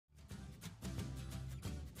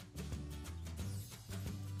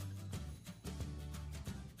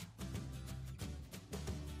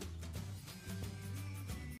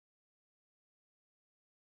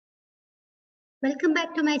Welcome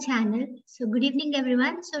back to my channel. So good evening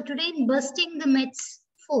everyone. So today in Bursting the Myths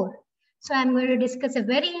 4. So I'm going to discuss a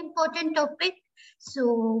very important topic.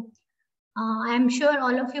 So I'm sure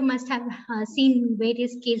all of you must have seen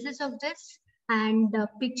various cases of this, and the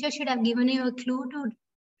picture should have given you a clue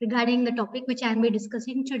regarding the topic which I'll be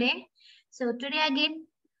discussing today. So today again,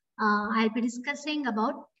 I'll be discussing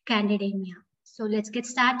about Candidemia. So let's get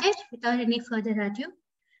started without any further ado.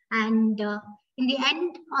 And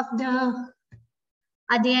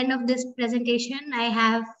at the end of this presentation, I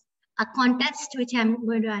have a contest which I'm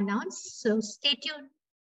going to announce. So stay tuned.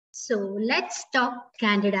 So let's talk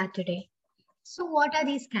Candida today. So what are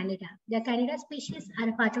these Candida? The Candida species are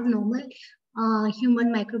a part of normal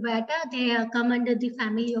human microbiota. They come under the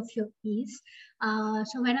family of your yeast.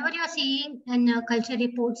 So whenever you're seeing in a culture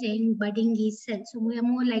report saying budding yeast cells, so we are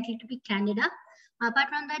more likely to be Candida. Apart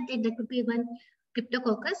from that, there could be even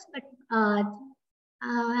Cryptococcus, but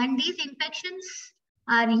and these infections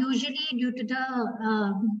are usually due to the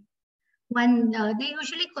they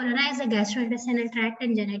usually colonize the gastrointestinal tract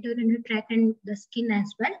and genitourinary tract and the skin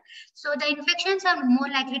as well. So the infections are more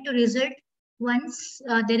likely to result once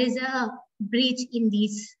there is a breach in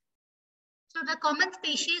these. So the common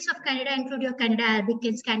species of Candida include your Candida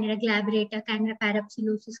albicans, Candida glabrata, Candida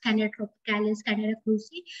parapsilosis, Candida tropicalis, Candida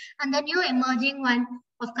cruzi, and the new emerging one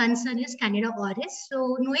of concern is Candida auris.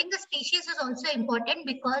 So knowing the species is also important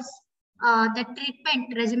because the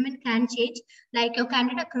treatment regimen can change. Like your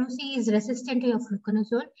Candida cruzi is resistant to your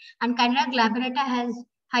fluconazole, and Candida glabrata has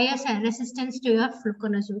higher resistance to your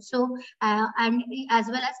fluconazole. So, and as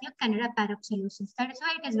well as your Candida parapsilosis. That is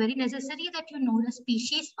why it is very necessary that you know the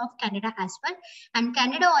species of Candida as well. And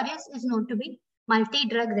Candida auris is known to be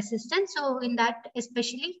multi-drug resistant. So, in that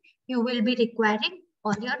especially, you will be requiring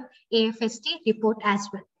all your AFST report as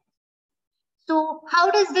well. So,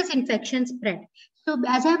 how does this infection spread? So,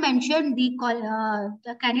 as I mentioned, the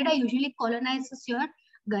Candida usually colonizes your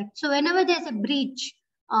gut. So, whenever there's a breach,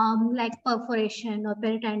 like perforation or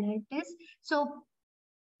peritonitis, so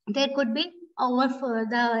there could be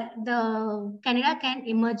the Candida can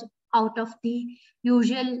emerge out of the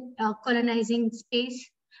usual colonizing space,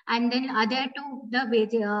 and then other to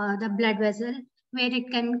the blood vessel where it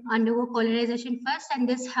can undergo colonization first, and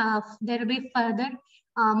this there will be further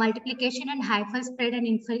multiplication and hyper spread and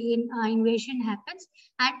invasion happens,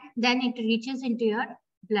 and then it reaches into your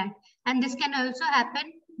blood. And this can also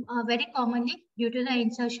happen very commonly due to the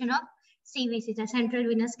insertion of CVC, the central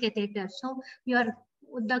venous catheter. So the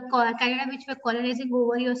Candida which were colonizing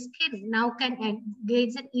over your skin now can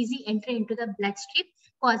gain an easy entry into the bloodstream,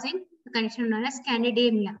 causing the condition known as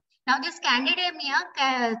Candidemia. Now this Candidemia,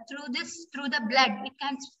 through the blood, it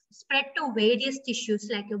can spread to various tissues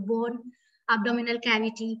like your bone, abdominal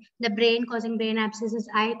cavity, the brain causing brain abscesses,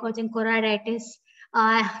 eye causing choroiditis,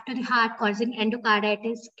 to the heart causing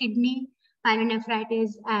endocarditis, kidney,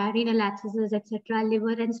 pyelonephritis, renal abscesses, etc.,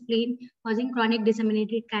 liver and spleen causing chronic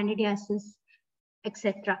disseminated candidiasis,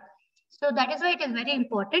 etc. So that is why it is very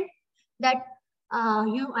important that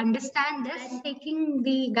you understand this. Taking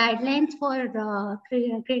the guidelines for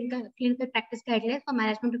clinical practice guidelines for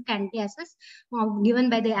management of candidiasis given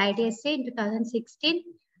by the IDSA in 2016,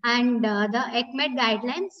 and the ECMED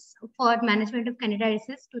guidelines for management of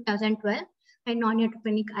candidiasis 2012 by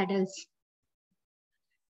non-neutropenic adults.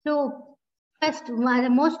 So first, the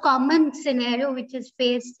most common scenario which is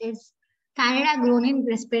faced is Candida grown in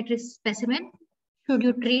respiratory specimen. Should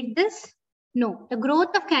you treat this? No. The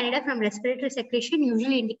growth of Candida from respiratory secretion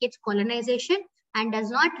usually indicates colonization and does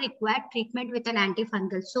not require treatment with an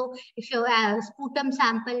antifungal. So if your sputum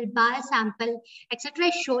sample, bowel sample, etc.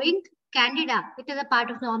 is showing Candida, it is a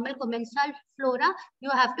part of normal commensal flora, you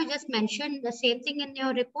have to just mention the same thing in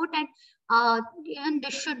your report, and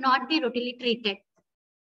this should not be routinely treated.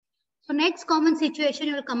 So next common situation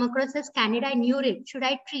you will come across is Candida in urine. Should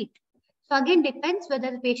I treat? So again, depends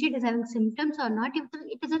whether the patient is having symptoms or not. If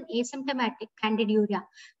it is an asymptomatic candiduria,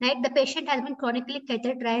 like the patient has been chronically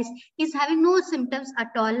catheterized, is having no symptoms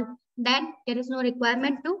at all, then there is no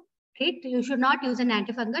requirement to treat. You should not use an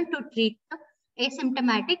antifungal to treat the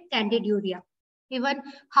asymptomatic candiduria. Even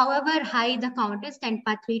however high the count is, 10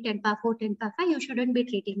 per 3, 10 per 4, 10 per 5, you shouldn't be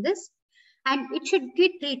treating this. And it should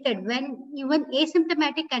be treated when even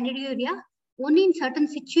asymptomatic candiduria, only in certain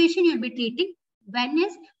situations you'll be treating. When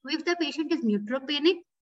is if the patient is neutropenic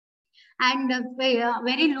and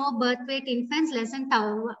very low birth weight infants less than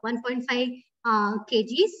 1.5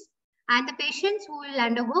 kgs, and the patients who will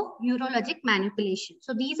undergo urologic manipulation.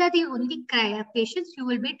 So these are the only patients you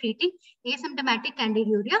will be treating asymptomatic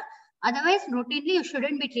candiduria. Otherwise, routinely you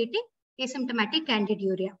shouldn't be treating asymptomatic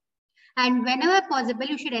candiduria. And whenever possible,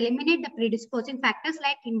 you should eliminate the predisposing factors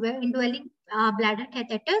like indwelling bladder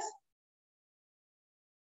catheters.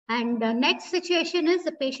 And the next situation is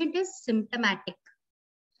the patient is symptomatic.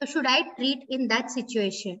 So should I treat in that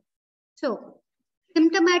situation? So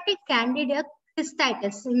symptomatic Candida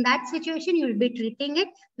cystitis. In that situation, you will be treating it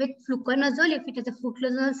with fluconazole if it is a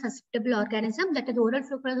fluconazole susceptible organism, that is oral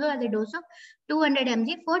fluconazole at a dose of 200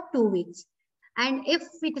 mg for 2 weeks. And if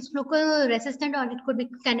it is fluconazole resistant, or it could be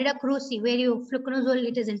Candida krusei, where you fluconazole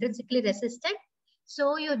it is intrinsically resistant.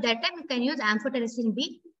 So that time you can use amphotericin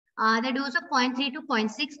B, the dose of 0.3 to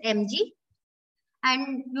 0.6 mg.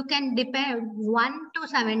 And you can depend 1 to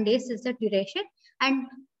 7 days is the duration. And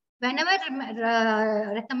whenever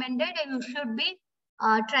recommended, you should be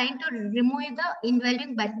trying to remove the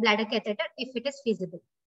indwelling bladder catheter if it is feasible.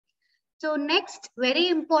 So next, very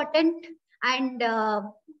important and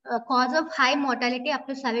cause of high mortality up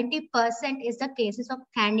to 70% is the cases of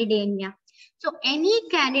Candidemia. So any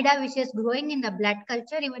Candida which is growing in the blood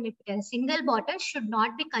culture, even if it is a single bottle, should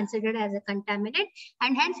not be considered as a contaminant,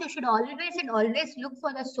 and hence you should always look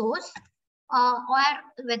for the source or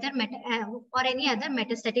whether or any other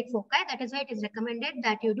metastatic foci. That is why it is recommended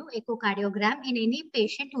that you do echocardiogram in any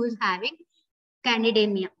patient who is having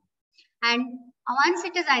Candidemia. And once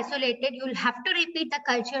it is isolated, you will have to repeat the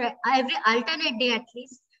culture every alternate day at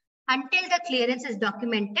least until the clearance is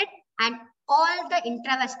documented, and all the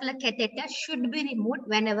intravascular catheters should be removed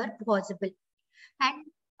whenever possible. And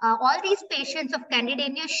all these patients of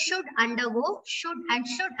Candidemia should undergo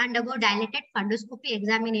dilated fundoscopy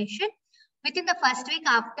examination within the first week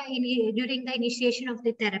after during the initiation of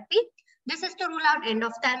the therapy. This is to rule out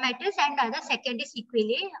endophthalmitis and other secondary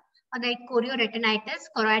sequelae like chorioretinitis,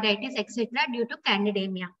 choroiditis, etc. due to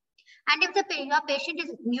Candidemia. And if your patient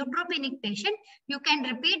is neutropenic patient, you can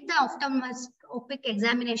repeat the ophthalmoscopic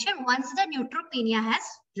examination once the neutropenia has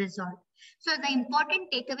resolved. So the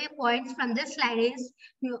important takeaway points from this slide is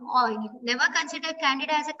you never consider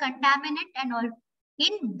Candida as a contaminant, and all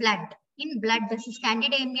in blood. In blood, this is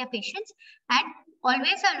Candidemia patients, and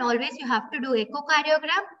always you have to do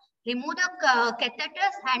echocardiogram, remove the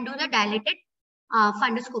catheters, and do the dilated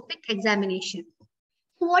fundoscopic examination.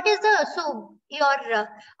 What is the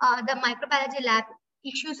microbiology lab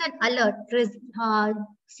issues an alert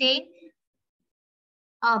saying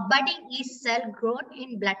budding yeast cell growth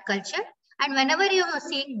in blood culture, and whenever you are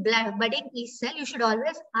seeing budding yeast cell, you should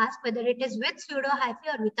always ask whether it is with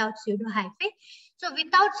pseudohyphae or without pseudohyphae. So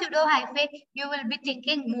without pseudohyphae, you will be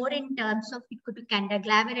thinking more in terms of it could be Candida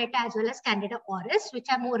glavirata as well as Candida auris, which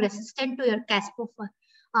are more resistant to your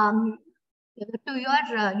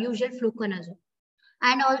usual fluconazole.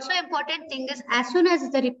 And also important thing is, as soon as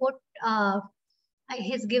the report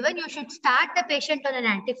is given, you should start the patient on an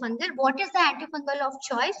antifungal. What is the antifungal of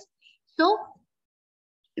choice? So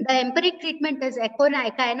the empiric treatment is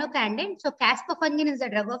echinocandin. So caspofungin is the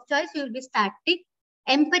drug of choice. You will be starting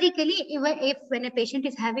empirically even if when a patient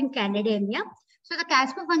is having Candidemia. So the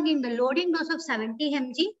caspofungin, the loading dose of 70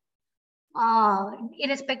 mg,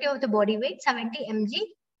 irrespective of the body weight, 70 mg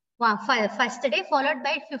first day, followed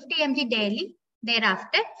by 50 mg daily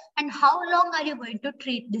thereafter. And how long are you going to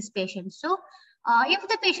treat this patient? So if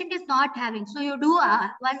the patient is not having, so you do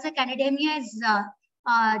once the Candidemia is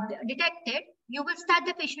detected, you will start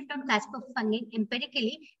the patient on caspofungin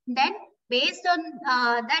empirically. Then based on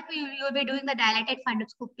that, you will be doing the dilated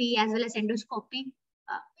fundoscopy as well as endoscopy,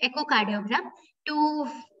 echocardiogram to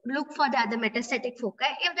look for the other metastatic foci.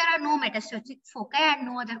 If there are no metastatic foci and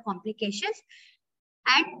no other complications,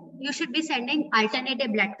 and you should be sending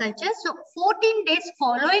alternative blood culture. So 14 days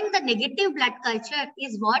following the negative blood culture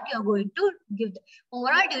is what you're going to give. The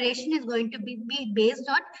overall duration is going to be based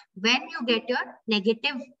on when you get your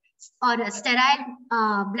negative or a sterile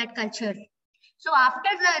blood culture. So after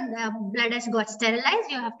the blood has got sterilized,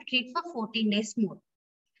 you have to treat for 14 days more.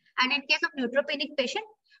 And in case of neutropenic patient,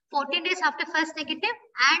 14 days after first negative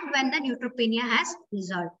and when the neutropenia has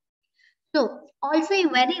resolved. So also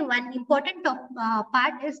one important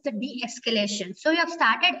part is the de-escalation. So you have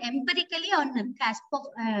started empirically on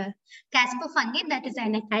caspofungin, that is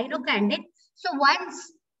an echinocandin. So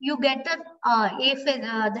once you get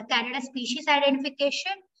the Candida species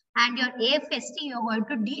identification and your AFST, you are going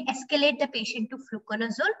to de-escalate the patient to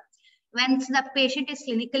fluconazole once the patient is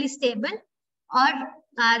clinically stable or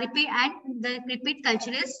the repeat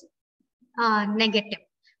culture is negative.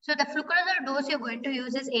 So the fluconazole dose you're going to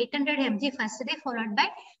use is 800 mg first day, followed by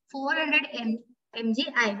 400 mg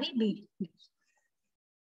IV BD.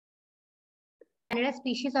 Candida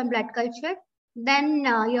species on blood culture. Then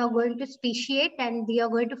you're going to speciate and you're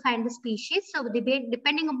going to find the species. So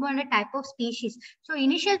depending upon the type of species. So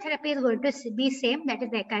initial therapy is going to be same, that is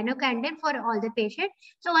echinocandin for all the patient.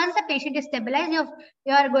 So once the patient is stabilized,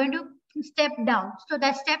 you are going to step down. So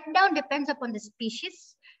the step down depends upon the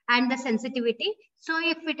species and the sensitivity. So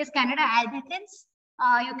if it is Candida albicans,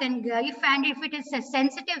 you can, if it is a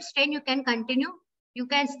sensitive strain, you can continue. You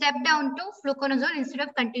can step down to fluconazole instead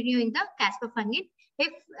of continuing the caspofungin.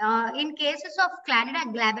 If in cases of Candida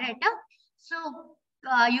glabrata, so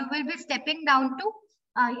you will be stepping down to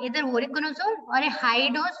either voriconazole or a high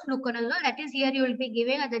dose fluconazole. That is, here you will be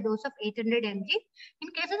giving at the dose of 800 mg. In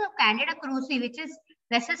cases of Candida krusei, which is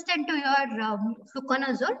resistant to your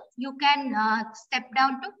fluconazole, you can step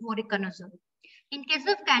down to voriconazole. In case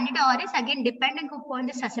of Candida auris, again depending upon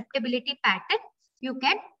the susceptibility pattern, you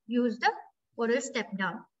can use the oral step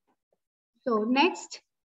down. So next,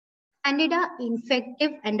 Candida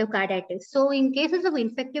infective endocarditis. So in cases of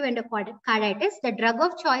infective endocarditis, the drug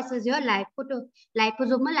of choice is your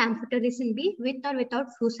liposomal amphotericin B with or without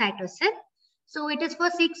flucytosine. So it is for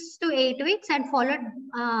 6 to 8 weeks and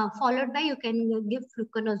followed by you can give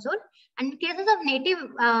fluconazole. And in cases of native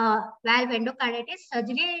valve endocarditis,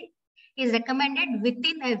 surgery is recommended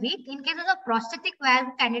within a week. In cases of prosthetic valve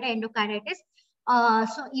Candida endocarditis,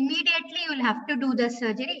 so immediately you will have to do the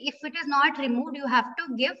surgery. If it is not removed, you have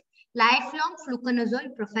to give lifelong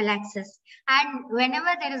fluconazole prophylaxis. And whenever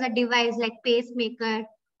there is a device like pacemaker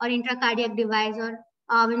or intracardiac device or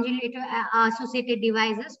ventilator associated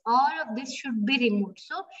devices, all of this should be removed.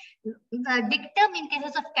 So the dictum in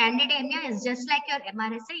cases of Candidemia is just like your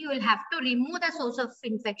MRSA, you will have to remove the source of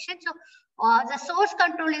infection. So the source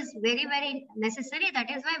control is very, very necessary. That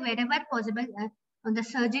is why wherever possible, the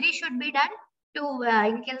surgery should be done to,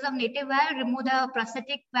 in case of native valve, remove the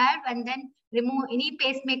prosthetic valve and then remove any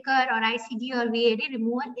pacemaker or ICD or VAD.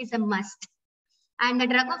 Removal is a must. And the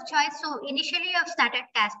drug of choice, so initially you have started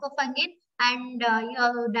caspofungin and you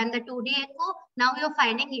have done the 2D echo. Now you're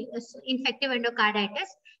finding infective endocarditis,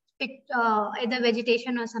 either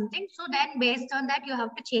vegetation or something. So then based on that, you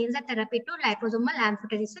have to change the therapy to liposomal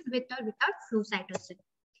amphotericin with or without flucytosine.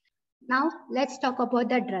 Now let's talk about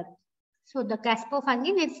the drug. So the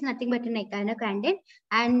caspofungin is nothing but an echinocandin,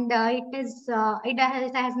 and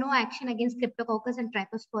it has no action against Cryptococcus and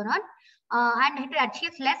Tryposporon, and it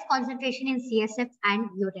achieves less concentration in CSF and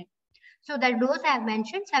urine. So the dose I have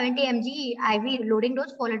mentioned, 70 mg IV loading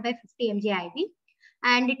dose followed by 50 mg IV,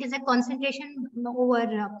 and it is a concentration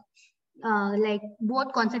over like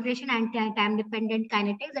both concentration and time dependent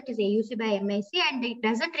kinetics, that is AUC by MIC, and it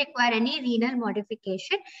doesn't require any renal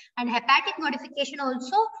modification and hepatic modification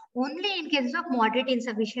also only in cases of moderate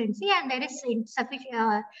insufficiency, and there is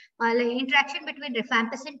insufficient interaction between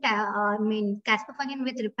rifampicin, caspofungin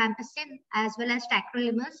with rifampicin as well as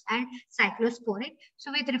tacrolimus and cyclosporin.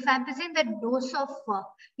 So with rifampicin, the dose of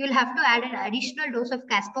you'll have to add an additional dose of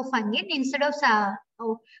caspofungin instead of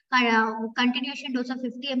continuation dose of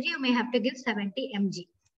 50 mg, you may have to give 70 mg.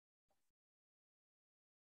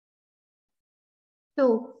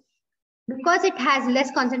 So because it has less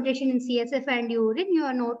concentration in CSF and urine, you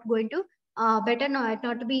are not going to better not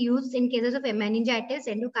to be used in cases of meningitis,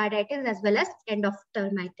 endocarditis, as well as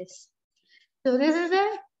endophthalmitis. So this is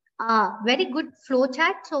a very good flow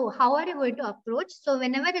chart. So how are you going to approach? So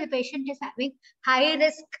whenever the patient is having high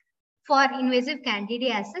risk for invasive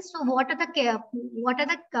candidiasis, so what are the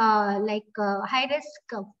high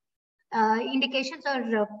risk indications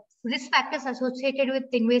or risk factors associated with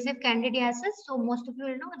invasive candidiasis? So most of you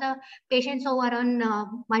will know the patients who are on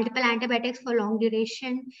multiple antibiotics for long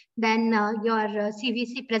duration, then your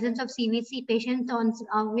CVC, presence of CVC, patients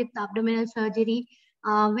on with abdominal surgery,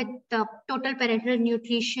 with total parenteral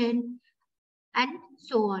nutrition, and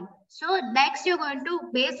so on. So next you're going to,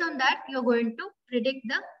 based on that, you're going to predict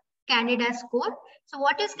the Candida score. So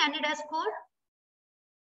what is Candida score?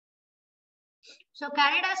 So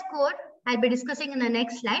Candida score, I'll be discussing in the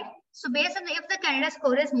next slide. So based on if the Candida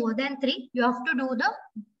score is more than 3, you have to do the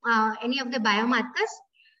any of the biomarkers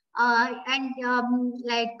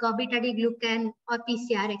like beta-D-glucan or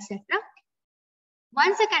PCR, etc.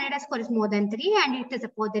 Once the Candida score is more than 3 and there is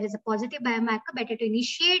a positive biomarker, better to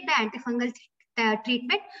initiate the antifungal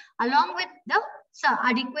treatment along with the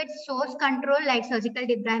adequate source control like surgical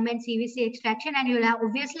debridement, CVC extraction, and you'll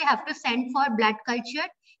obviously have to send for blood culture,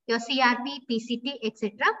 your CRP, PCT,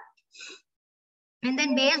 etc. And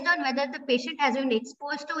then based on whether the patient has been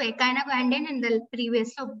exposed to echinocandin in the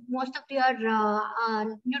previous, so most of your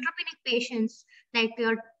neutropenic patients, like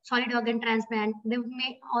your solid organ transplant, they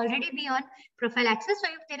may already be on prophylaxis. So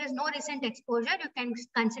if there is no recent exposure, you can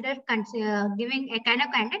consider giving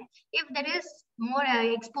echinocandin. If there is more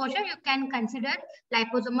exposure, you can consider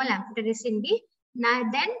liposomal amphotericin B. Now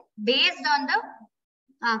then, based on the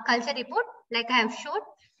culture report, like I have showed,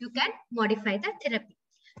 you can modify the therapy.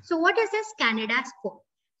 So what is this Candida score?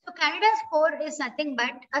 So Candida score is nothing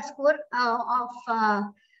but a score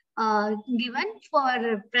given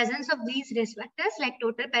for presence of these risk factors like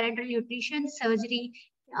total parenteral nutrition, surgery,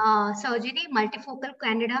 multifocal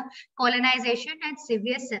Candida colonization, and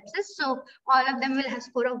severe sepsis. So all of them will have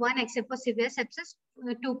score of 1 except for severe sepsis,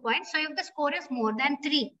 2 points. So if the score is more than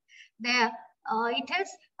 3, it has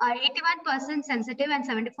 81% sensitive and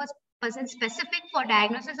 74% specific for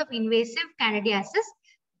diagnosis of invasive candidiasis.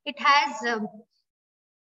 It has 7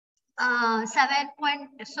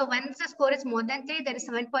 so once the score is more than 3, there is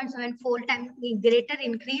 7.74 times greater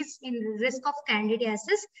increase in risk of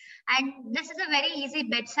candidiasis. And this is a very easy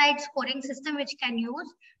bedside scoring system which can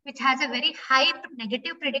use, which has a very high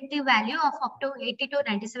negative predictive value of up to 80 to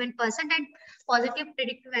 97% and positive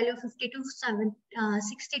predictive value of 50 to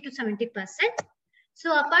 60 to 70%.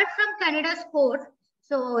 So apart from Candida score,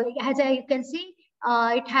 so as you can see,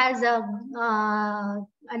 it has a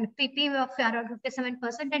PP of around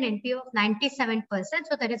 57% and NP of 97%.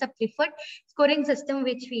 So that is a preferred scoring system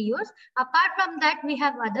which we use. Apart from that, we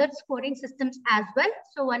have other scoring systems as well.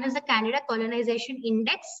 So one is the Candida colonization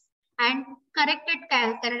index and corrected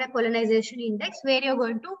Candida colonization index, where you're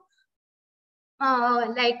going to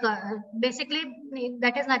basically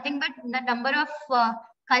that is nothing but the number of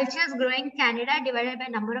cultures growing Candida divided by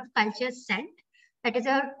number of cultures sent. That is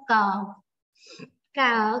a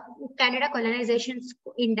Candida colonization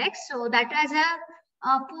index. So that has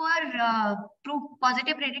a poor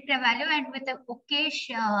positive predictive value and with a okayish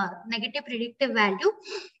negative predictive value.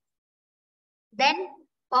 Then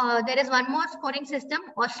there is one more scoring system,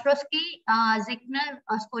 Ostrowski-Ziegner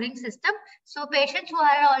scoring system. So patients who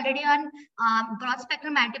are already on broad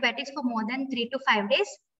spectrum antibiotics for more than 3 to 5 days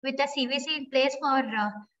with a CVC in place for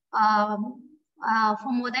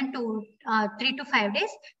more than 3 to 5 days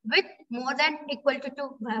with more than equal to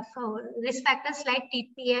 2 for risk factors like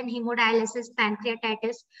TPN, hemodialysis,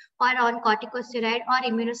 pancreatitis, or on corticosteroid or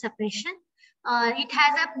immunosuppression. It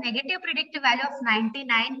has a negative predictive value of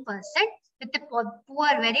 99% with a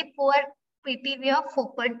very poor PPV of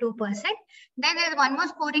 4.2%. Then there is one more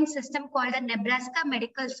scoring system called the Nebraska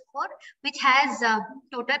Medical Score, which has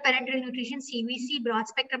total parenteral nutrition, CVC, broad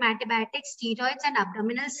spectrum antibiotics, steroids, and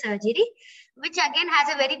abdominal surgery, which again has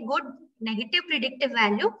a very good negative predictive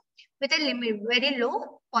value with a very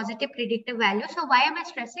low positive predictive value. So why am I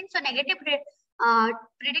stressing? So negative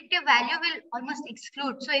predictive value will almost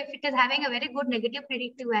exclude. So if it is having a very good negative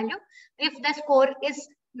predictive value, if the score is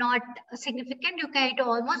not significant, it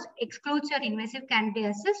almost excludes your invasive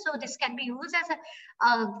candidiasis. So this can be used as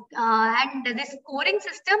and this scoring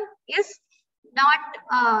system is not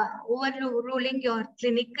overruling your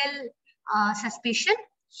clinical suspicion.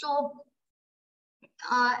 So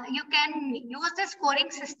you can use the scoring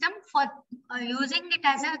system for using it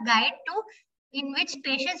as a guide to in which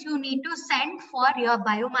patients you need to send for your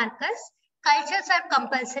biomarkers. Cultures are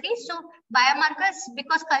compulsory. So biomarkers,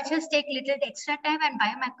 because cultures take little extra time, and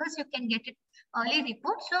biomarkers you can get it early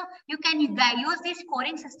report. So you can use this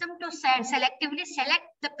scoring system to selectively select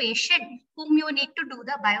the patient whom you need to do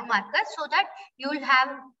the biomarkers so that you will have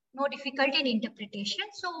no difficulty in interpretation.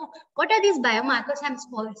 So what are these biomarkers I'm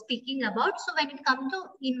speaking about? So when it comes to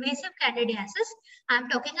invasive candidiasis, I'm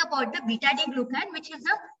talking about the beta-D-glucan, which is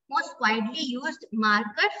the most widely used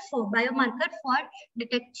biomarker for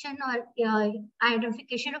detection or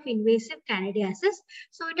identification of invasive candidiasis.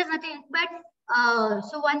 So it is nothing but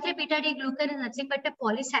so 1,3-beta-D-glucan is nothing but a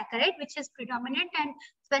polysaccharide which is predominant and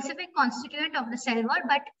specific constituent of the cell wall,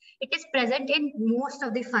 but it is present in most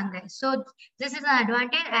of the fungi. So this is an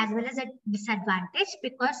advantage as well as a disadvantage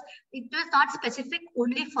because it is not specific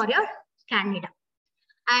only for your Candida.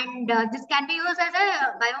 And this can be used as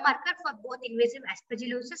a biomarker for both invasive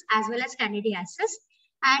aspergillosis as well as candidiasis.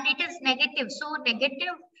 And it is negative. So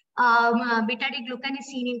negative beta-D-glucan is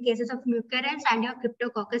seen in cases of mucurans and your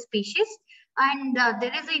Cryptococcus species. And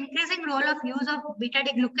there is an increasing role of use of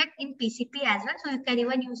beta-D-glucan in PCP as well. So you can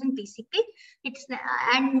even use in PCP. It is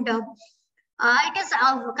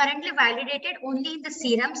currently validated only in the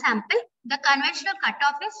serum sample. The conventional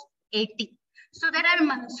cutoff is 80. So there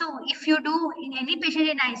are if you do in any patient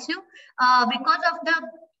in ICU, because of the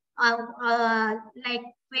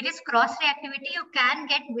various cross reactivity, you can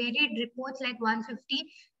get varied reports like 150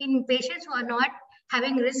 in patients who are not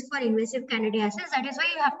having risk for invasive candidiasis. That is why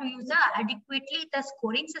you have to use adequately the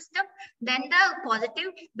scoring system. Then the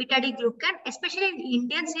positive beta-D-glucan, especially in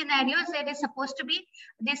Indian scenarios, there is supposed to be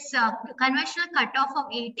this conventional cutoff of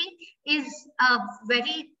 80 is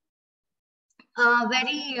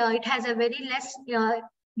it has a very less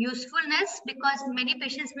usefulness because many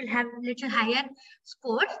patients will have little higher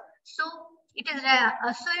scores. So it is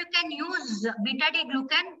so you can use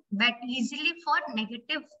beta-D-glucan but easily for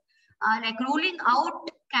negative, like ruling out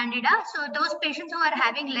Candida. So those patients who are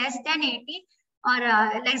having less than 80 or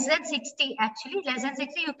less than 60, actually less than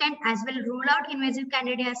 60, you can as well rule out invasive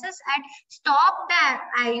candidiasis and stop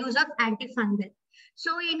the use of antifungal.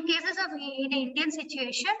 So in cases of in Indian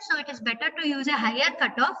situation, so it is better to use a higher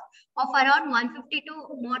cutoff of around 150 to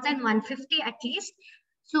more than 150 at least,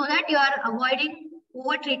 so that you are avoiding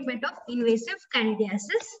over treatment of invasive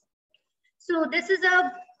candidiasis. So this is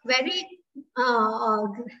a very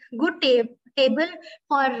good table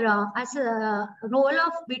for as a role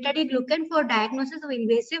of beta-D-glucan for diagnosis of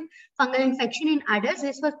invasive fungal infection in adults.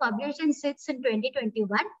 This was published in SITS in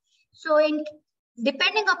 2021. So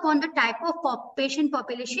depending upon the type of patient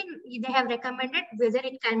population, they have recommended whether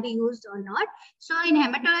it can be used or not. So in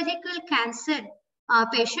hematological cancer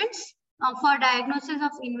patients, for diagnosis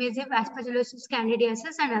of invasive aspergillosis,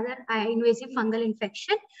 candidiasis, and other invasive fungal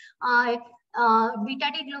infection,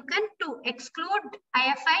 beta-D-glucan to exclude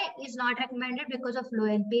IFI is not recommended because of low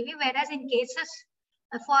NPV, whereas in cases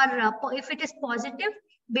for if it is positive,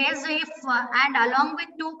 based if and along with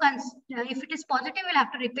two if it is positive, we'll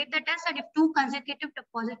have to repeat the test, and if two consecutive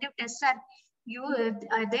positive tests are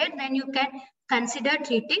there, then you can consider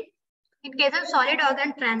treating. In case of solid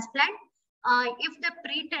organ transplant, if the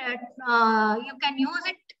you can use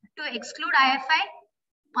it to exclude IFI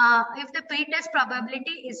if the pretest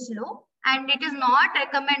probability is low, and it is not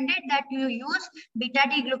recommended that you use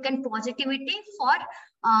beta-D-glucan positivity for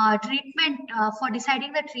treatment for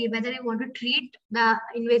deciding whether you want to treat the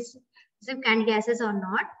invasive candidiasis or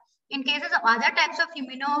not. In cases of other types of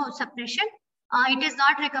immunosuppression, it is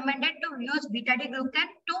not recommended to use beta-D-glucan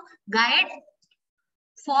to guide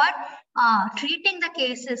for treating the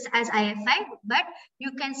cases as IFI, but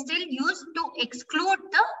you can still use to exclude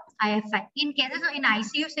the IFI. In cases of in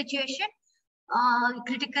ICU situation,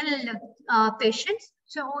 critical patients.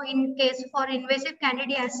 So in case for invasive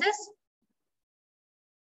candidiasis,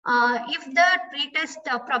 if the pretest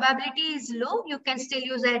probability is low, you can still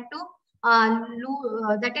use that to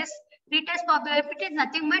that is pretest probability is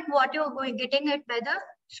nothing but what you are getting it by the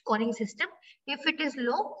scoring system. If it is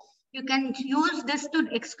low, you can use this to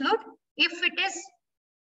exclude. If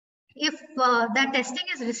the testing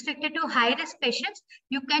is restricted to high risk patients,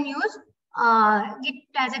 you can use it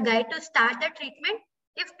as a guide to start the treatment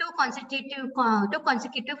if two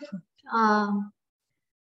consecutive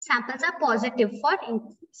samples are positive for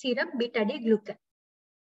serum beta-D-glucan.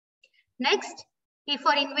 Next,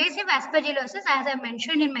 for invasive aspergillosis, as I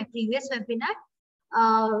mentioned in my previous webinar,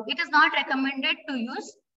 it is not recommended to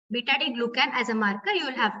use beta-D-glucan as a marker. You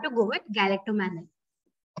will have to go with galactomannan.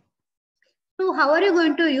 So how are you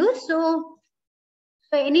going to use? So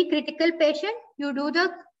any critical patient, you do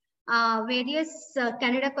the various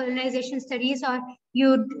Candida colonization studies, or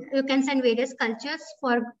you can send various cultures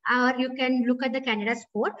for, or you can look at the Candida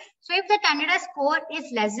score. So if the Candida score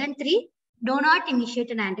is less than 3, do not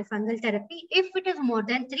initiate an antifungal therapy. If it is more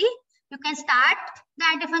than 3, you can start the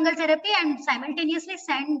antifungal therapy and simultaneously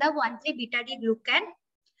send the 1,3 beta-D-glucan.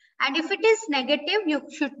 And if it is negative, you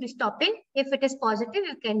should be stopping. If it is positive,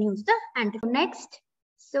 you can use the antifungal. Next,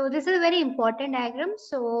 so this is a very important diagram.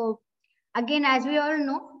 So again, as we all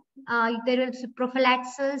know, there is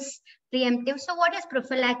prophylaxis, preemptive. So what is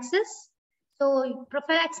prophylaxis? So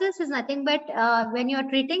prophylaxis is nothing but when you are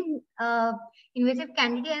treating invasive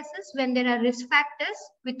candidiasis, when there are risk factors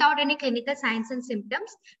without any clinical signs and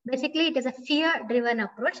symptoms. Basically, it is a fear-driven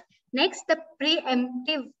approach. Next, the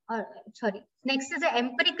preemptive, next is the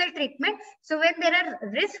empirical treatment. So when there are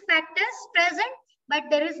risk factors present, but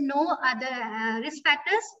there is no other risk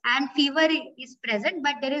factors, and fever is present,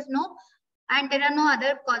 but there is no, and there are no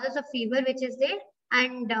other causes of fever which is there,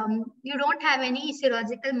 and you don't have any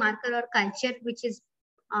serological marker or culture which is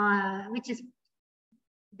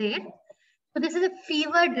there. So this is a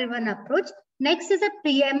fever-driven approach. Next is a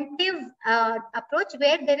preemptive approach,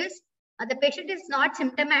 where there is the patient is not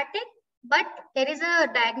symptomatic, but there is a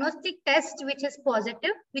diagnostic test which is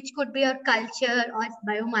positive, which could be a culture or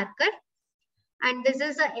biomarker. And this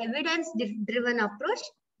is an evidence-driven approach.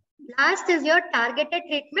 Last is your targeted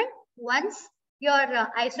treatment. Once you're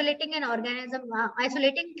isolating an organism,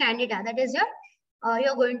 isolating Candida, that is your,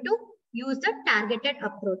 you're going to use the targeted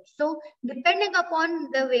approach. So depending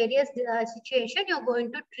upon the various situation, you're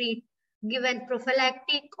going to treat, given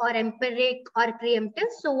prophylactic or empiric or preemptive.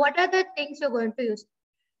 So what are the things you're going to use?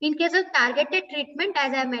 In case of targeted treatment,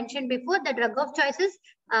 as I mentioned before, the drug of choice is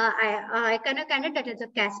Candida, that is a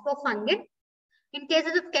caspofungin. In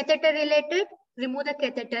cases of catheter related, remove the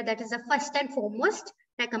catheter. That is the first and foremost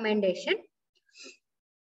recommendation.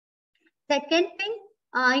 Second thing,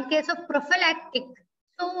 in case of prophylactic,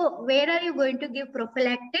 so where are you going to give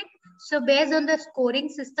prophylactic? So based on the scoring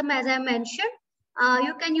system, as I mentioned,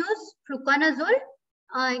 you can use fluconazole.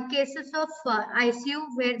 In cases of ICU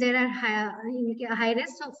where there are high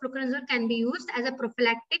risk, so fluconazole can be used as a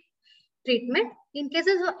prophylactic treatment. In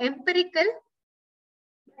cases of empirical,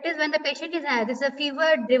 that is when the patient is this is a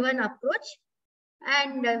fever-driven approach,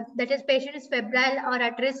 and that is patient is febrile or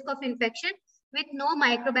at risk of infection with no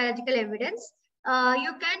microbiological evidence.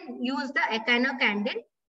 You can use the echinocandin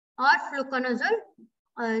or fluconazole.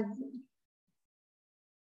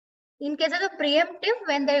 In case of a preemptive,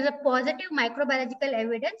 when there is a positive microbiological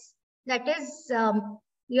evidence, that is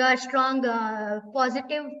your strong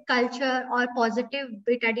positive culture or positive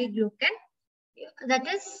beta-D-glucan, that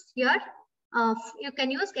is your, you can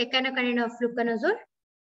use echinocandin or fluconazole.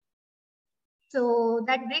 So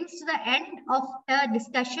that brings to the end of the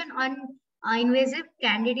discussion on invasive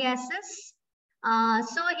candidiasis.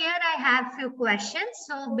 So here I have few questions.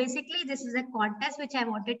 So basically this is a contest which I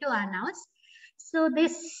wanted to announce. So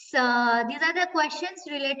these are the questions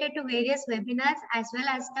related to various webinars as well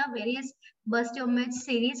as the various burst of myths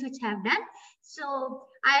series which I have done. So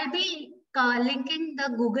I'll be linking the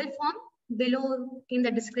Google form below in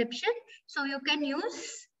the description. So you can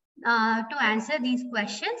use to answer these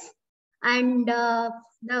questions. And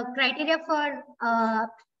the criteria for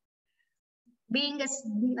being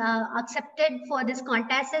accepted for this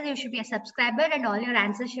contest is you should be a subscriber and all your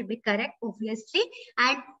answers should be correct, obviously.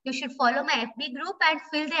 And you should follow my FB group and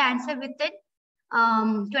fill the answer within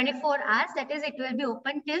 24 hours. That is, it will be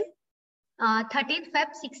open till 13th Feb,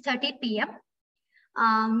 6:30 p.m.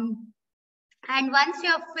 And once you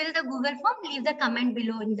have filled the Google form, leave the comment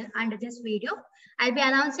below under this video. I'll be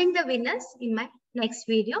announcing the winners in my next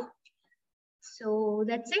video. So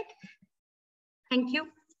that's it. Thank you.